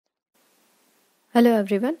Hello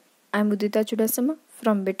everyone, I am Udita Chudasama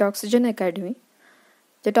from Bitoxygen Academy.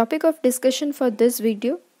 The topic of discussion for this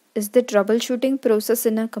video is the troubleshooting process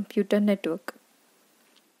in a computer network.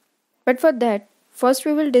 But for that, first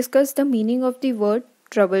we will discuss the meaning of the word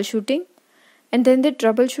troubleshooting and then the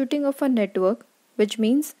troubleshooting of a network, which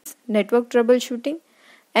means network troubleshooting,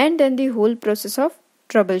 and then the whole process of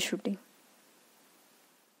troubleshooting.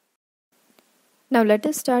 Now let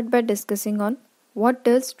us start by discussing on what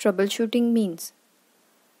does troubleshooting means.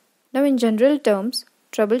 Now in general terms,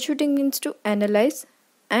 troubleshooting means to analyze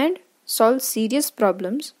and solve serious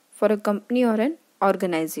problems for a company or an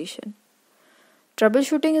organization.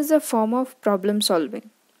 Troubleshooting is a form of problem solving.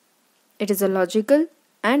 It is a logical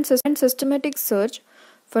and systematic search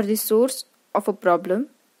for the source of a problem.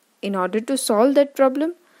 In order to solve that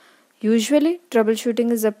problem, usually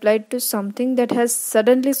troubleshooting is applied to something that has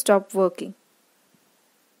suddenly stopped working.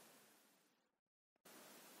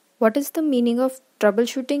 What is the meaning of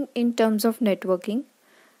troubleshooting in terms of networking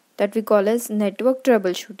that we call as network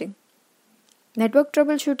troubleshooting? Network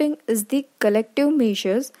troubleshooting is the collective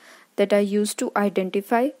measures that are used to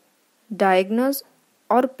identify, diagnose,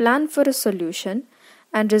 or plan for a solution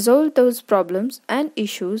and resolve those problems and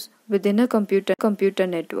issues within a computer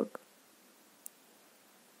network.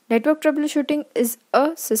 Network troubleshooting is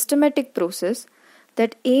a systematic process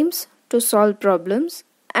that aims to solve problems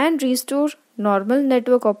and restore normal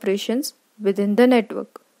network operations within the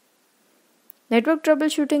network. Network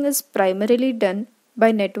troubleshooting is primarily done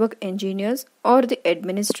by network engineers or the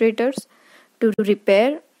administrators to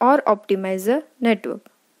repair or optimize a network.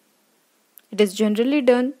 It is generally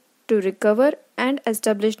done to recover and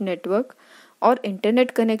establish network or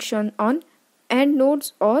internet connection on end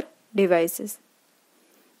nodes or devices.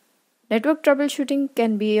 Network troubleshooting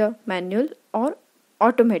can be a manual or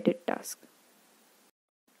automated task.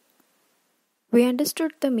 We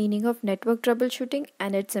understood the meaning of network troubleshooting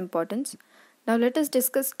and its importance. Now let us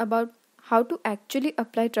discuss about how to actually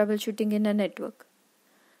apply troubleshooting in a network.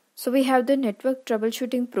 So we have the network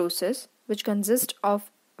troubleshooting process, which consists of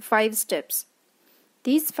 5 steps.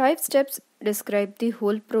 These 5 steps describe the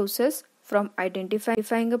whole process from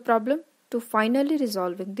identifying a problem to finally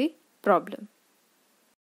resolving the problem.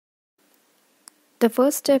 The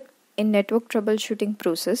first step in network troubleshooting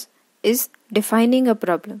process is defining a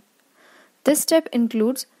problem. This step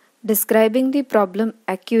includes describing the problem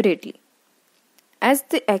accurately, as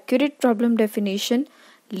the accurate problem definition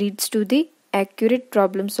leads to the accurate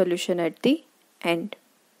problem solution at the end.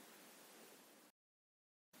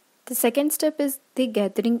 The second step is the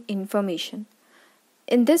gathering information.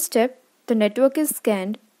 In this step, the network is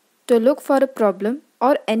scanned to look for a problem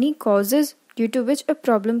or any causes due to which a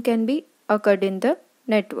problem can be occurred in the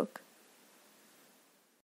network.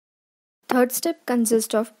 Third step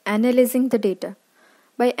consists of analyzing the data.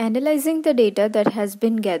 By analyzing the data that has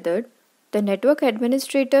been gathered, the network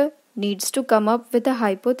administrator needs to come up with a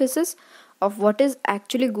hypothesis of what is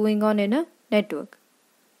actually going on in a network.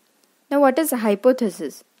 Now, what is a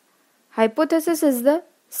hypothesis? Hypothesis is the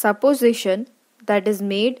supposition that is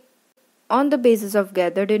made on the basis of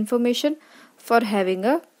gathered information for having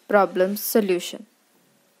a problem solution.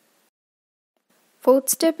 Fourth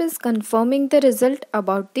step is confirming the result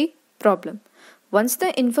about the problem. Once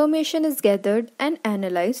the information is gathered and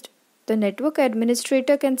analyzed, the network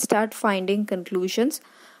administrator can start finding conclusions,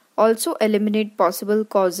 also eliminate possible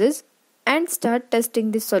causes, and start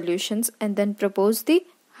testing the solutions and then propose the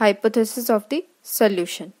hypothesis of the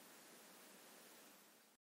solution.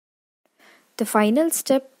 The final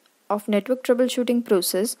step of network troubleshooting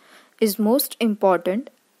process is most important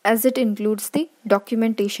as it includes the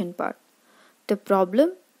documentation part. The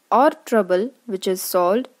problem or trouble which is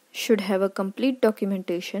solved should have a complete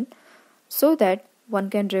documentation so that one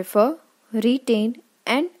can refer, retain,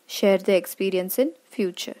 and share the experience in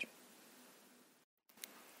future.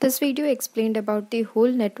 This video explained about the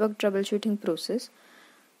whole network troubleshooting process,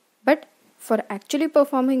 but for actually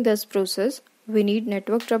performing this process, we need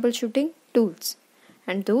network troubleshooting tools,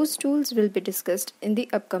 and those tools will be discussed in the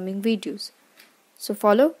upcoming videos. So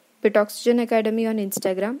follow Bitoxygen Academy on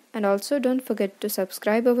Instagram, and also don't forget to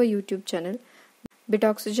subscribe our YouTube channel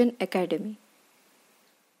Bitoxygen Academy.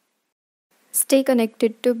 Stay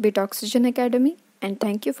connected to Bitoxygen Academy, and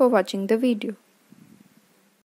thank you for watching the video.